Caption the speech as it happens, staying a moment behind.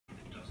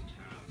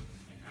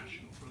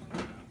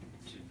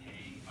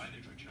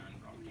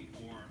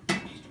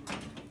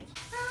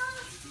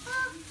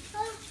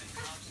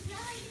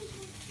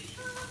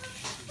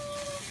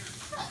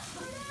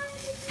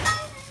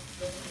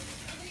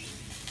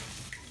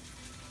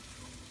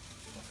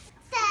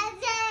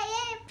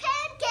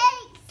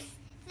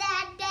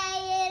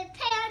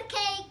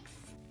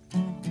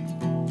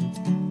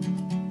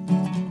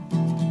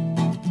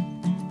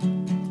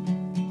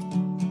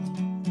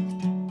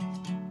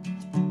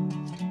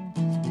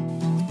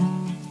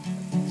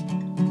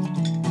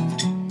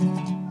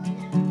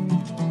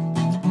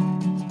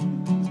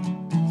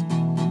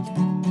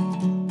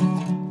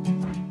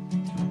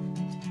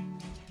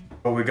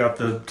we got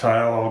the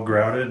tile all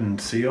grouted and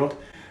sealed,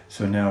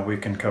 so now we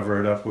can cover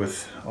it up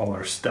with all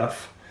our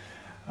stuff.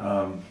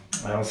 I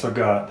also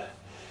got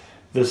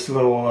this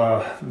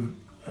little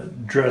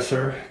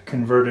dresser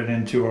converted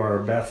into our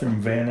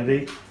bathroom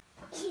vanity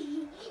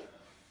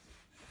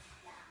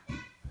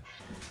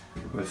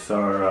with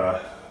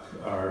our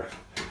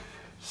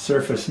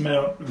surface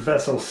mount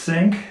vessel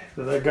sink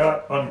that I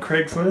got on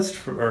Craigslist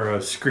for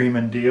a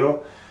screaming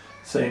deal.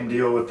 Same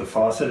deal with the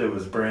faucet. It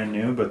was brand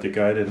new, but the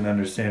guy didn't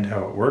understand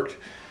how it worked,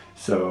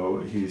 so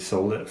he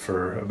sold it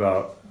for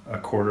about a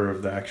quarter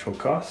of the actual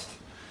cost.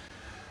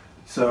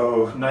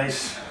 So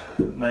nice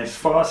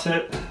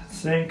faucet,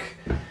 sink.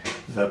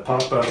 The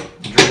pop-up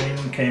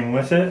drain came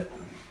with it.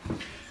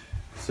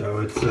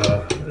 So it's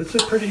a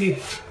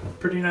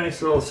pretty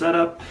nice little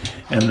setup.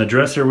 And the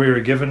dresser we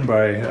were given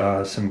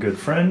by some good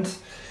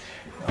friends,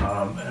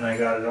 and I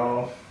got it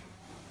all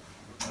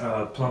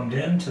plumbed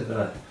into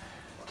the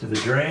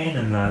drain,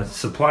 and the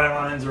supply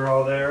lines are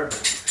all there.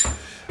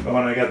 Oh, and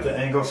I got the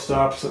angle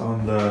stops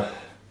on the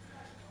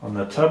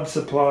tub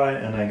supply,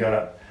 and I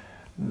got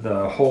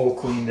the hole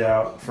cleaned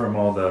out from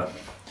all the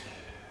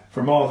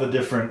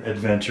different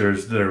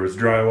adventures. There was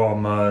drywall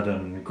mud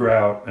and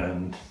grout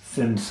and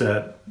thin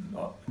set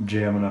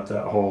jamming up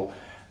that hole.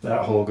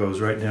 That hole goes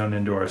right down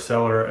into our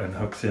cellar and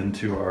hooks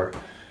into our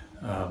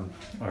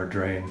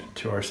drain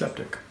to our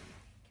septic.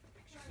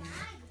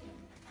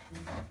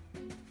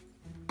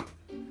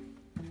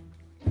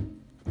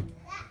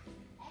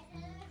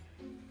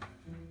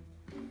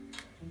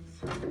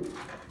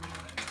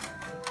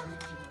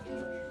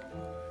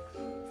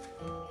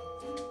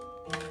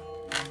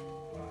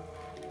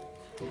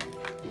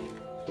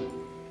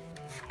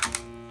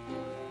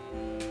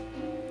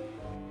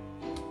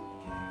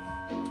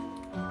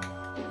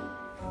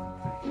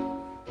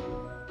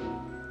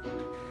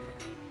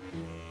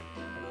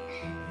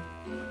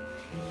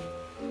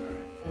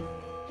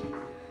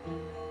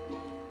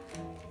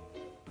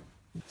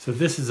 So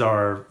this is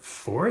our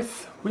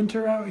fourth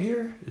winter out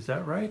here, is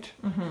that right?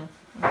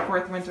 Mm-hmm. Our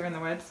fourth winter in the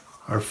woods.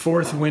 Our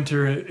fourth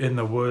winter in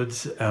the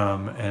woods,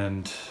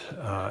 and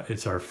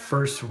it's our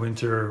first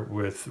winter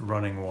with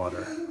running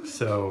water.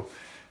 So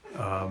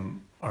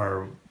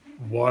our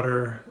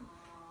water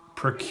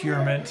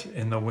procurement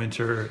in the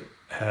winter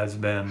has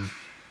been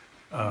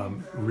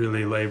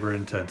really labor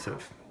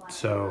intensive.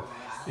 So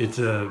it's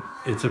a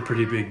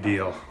pretty big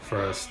deal for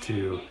us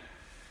to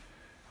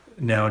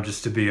now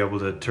just to be able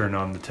to turn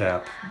on the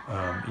tap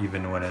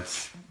even when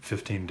it's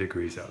 15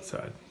 degrees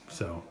outside.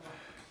 So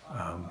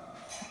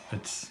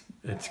it's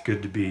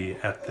good to be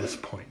at this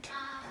point.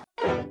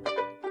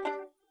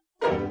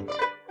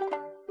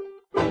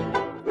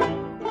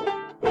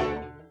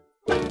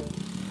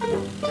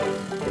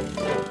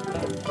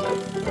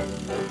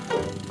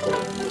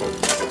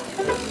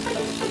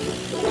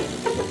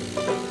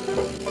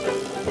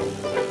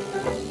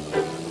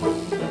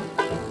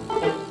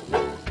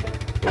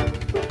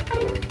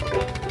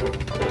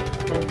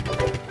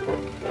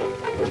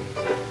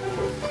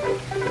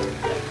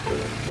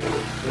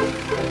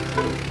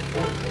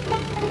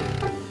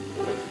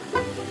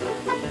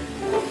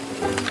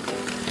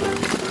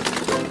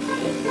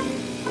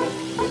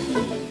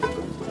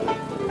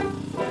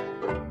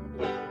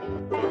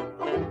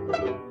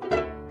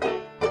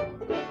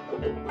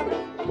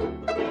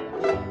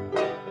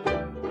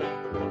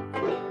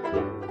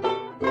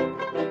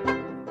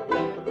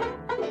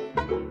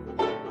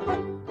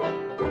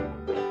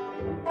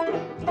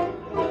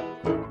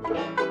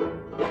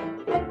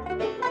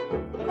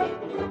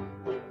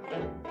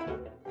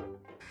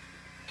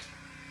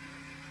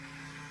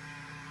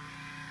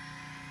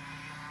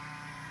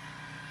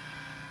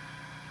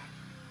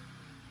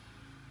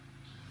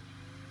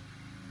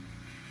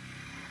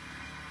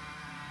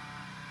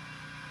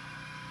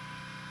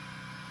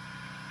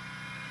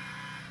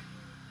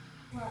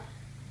 What?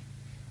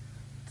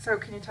 So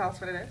can you tell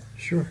us what it is?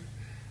 Sure.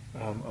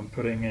 I'm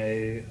putting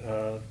a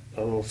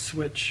little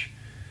switch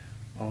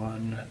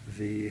on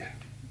the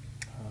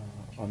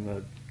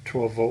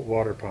 12-volt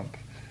water pump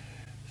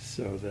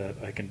so that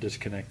I can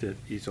disconnect it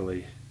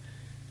easily.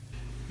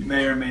 You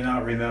may or may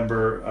not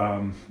remember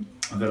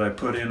that I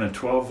put in a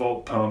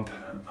 12-volt pump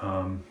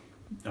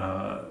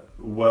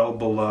well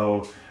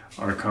below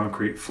our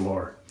concrete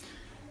floor,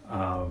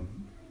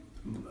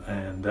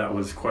 and that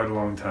was quite a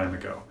long time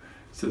ago.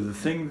 So the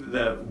thing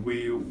that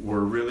we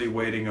were really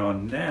waiting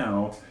on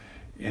now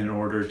in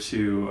order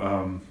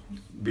to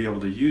be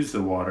able to use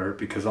the water,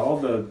 because all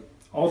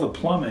the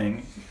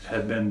plumbing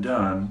had been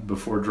done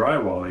before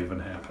drywall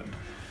even happened.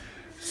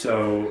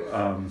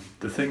 So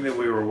the thing that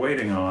we were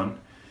waiting on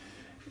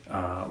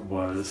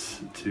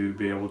was to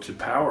be able to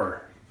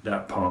power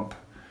that pump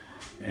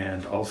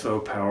and also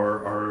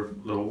power our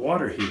little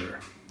water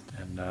heater.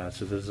 And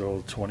so there's a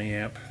little 20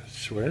 amp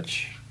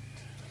switch.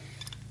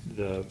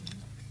 The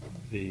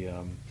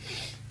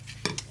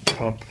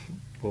pump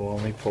will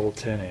only pull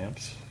 10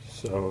 amps,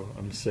 so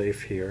I'm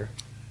safe here.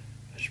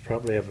 I should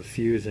probably have a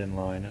fuse in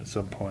line at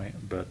some point,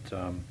 but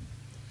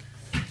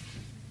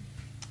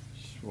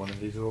just one of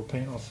these little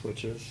panel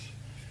switches.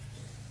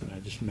 And I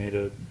just made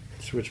a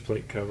switch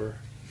plate cover.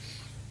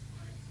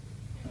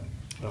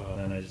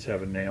 And I just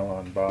have a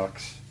nail-on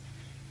box.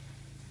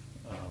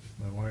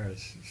 My wire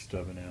is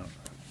stubbing out.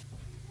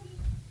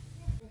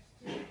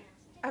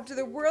 After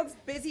the world's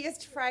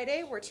busiest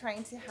Friday, we're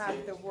trying to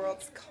have the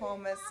world's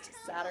calmest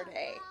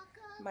Saturday.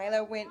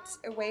 Milo went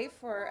away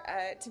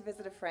to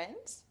visit a friend,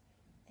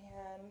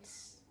 and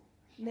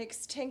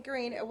Nick's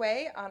tinkering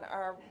away on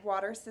our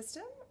water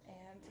system,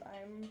 and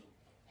I'm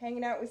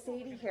hanging out with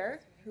Sadie here,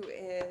 who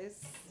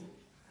is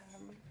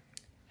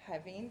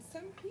having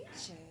some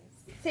peaches.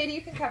 Sadie,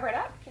 you can cover it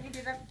up. Can you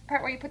do the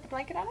part where you put the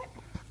blanket on it?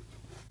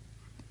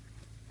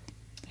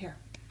 Here.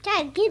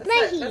 Dad, get my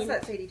hand. Let's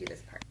let Sadie do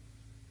this part.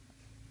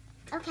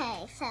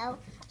 Okay, so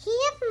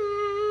here's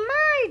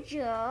my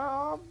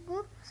job.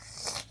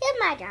 Here's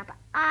my job.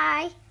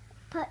 I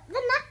put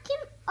the napkin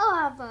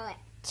over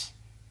it.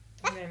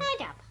 That's my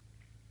job.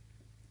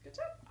 Good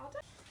job. All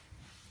done.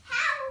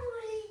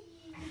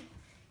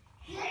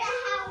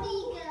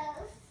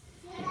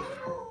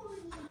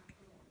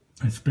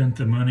 I spent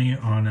the money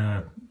on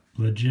a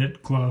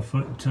legit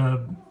clawfoot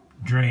tub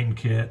drain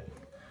kit,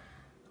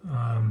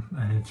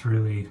 and it's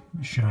really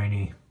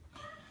shiny,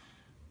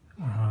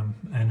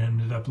 and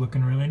ended up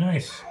looking really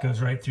nice.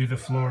 Goes right through the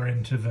floor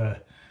into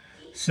the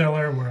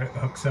cellar where it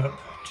hooks up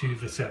to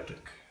the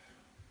septic.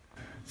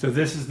 So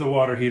this is the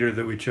water heater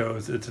that we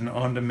chose. It's an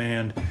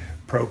on-demand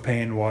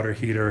propane water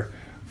heater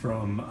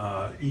from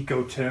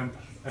EcoTemp,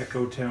 I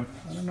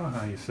don't know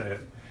how you say it.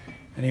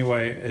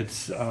 Anyway,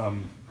 it's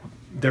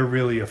they're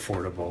really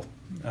affordable.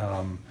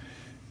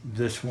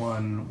 This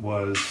one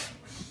was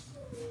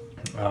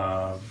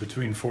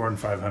between $400 and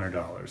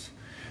 $500.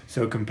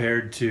 So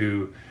compared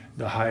to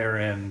the higher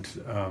end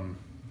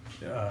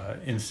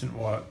instant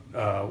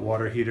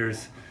water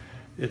heaters,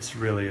 it's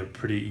really a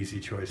pretty easy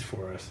choice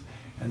for us.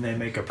 And they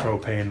make a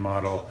propane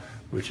model,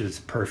 which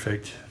is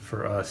perfect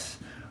for us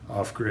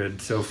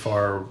off-grid. So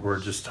far, we're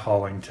just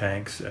hauling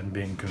tanks and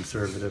being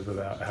conservative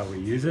about how we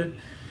use it.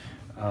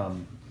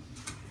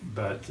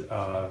 But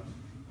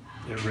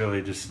it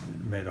really just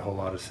made a whole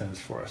lot of sense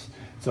for us.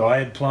 So I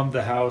had plumbed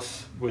the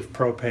house with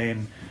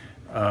propane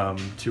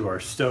to our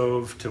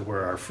stove, to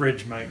where our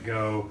fridge might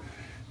go,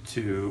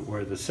 to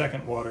where the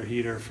second water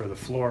heater for the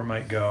floor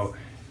might go,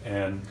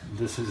 and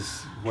this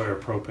is where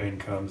propane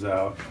comes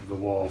out of the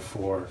wall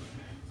for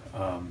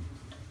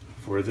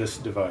this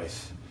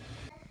device.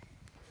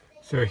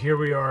 So here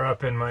we are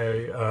up in my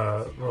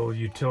little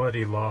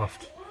utility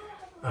loft.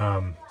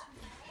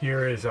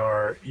 Here is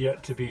our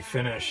yet to be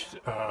finished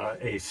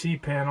AC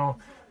panel.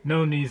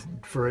 No need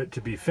for it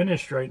to be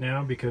finished right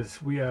now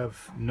because we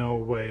have no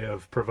way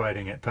of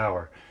providing it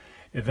power.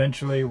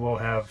 Eventually we'll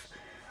have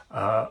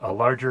a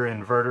larger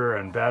inverter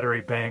and battery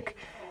bank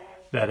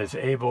that is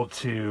able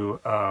to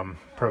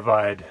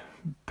provide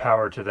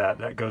power to that.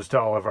 That goes to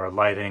all of our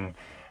lighting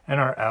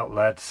and our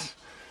outlets.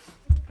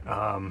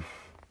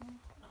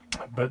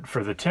 But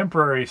for the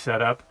temporary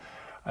setup,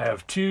 I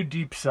have 2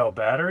 deep cell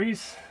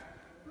batteries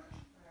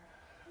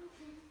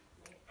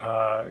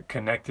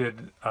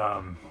connected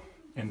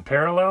in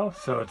parallel,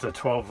 so it's a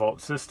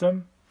 12-volt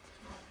system,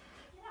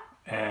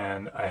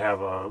 and I have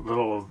a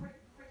little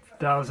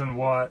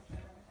 1000-watt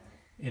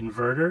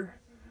inverter,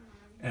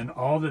 and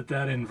all that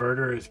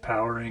inverter is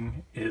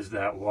powering is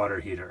that water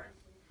heater.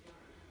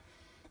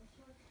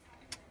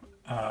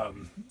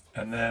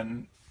 And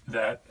then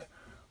that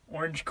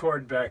orange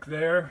cord back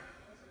there,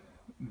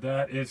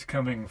 that is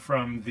coming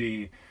from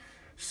the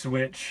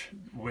switch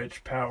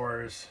which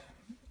powers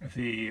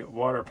the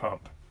water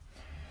pump.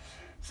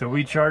 So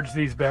we charge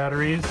these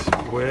batteries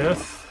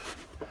with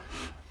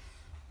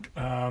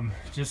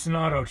just an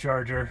auto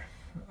charger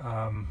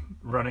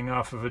running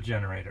off of a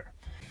generator.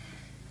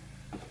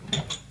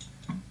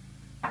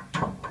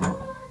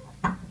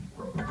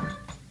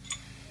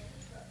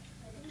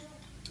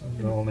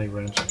 The only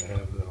wrench I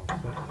have though.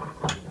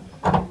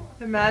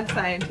 The mad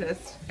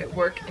scientist at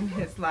work in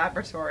his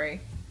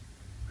laboratory.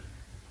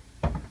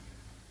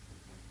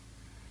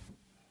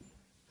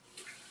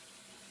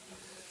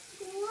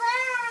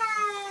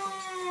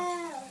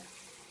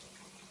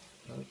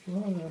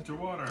 To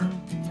water.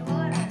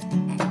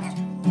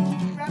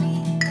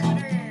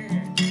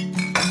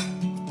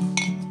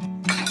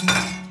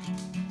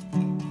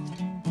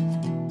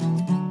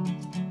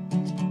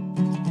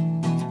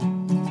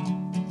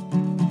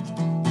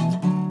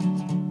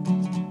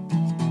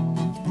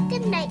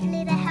 Good night,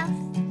 little house.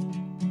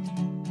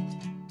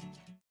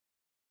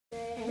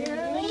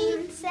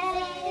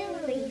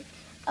 Sailing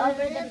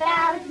over the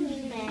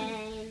boundary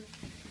man.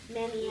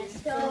 Many a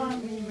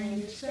stormy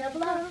wind shall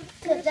blow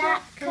till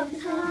Jack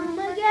comes home.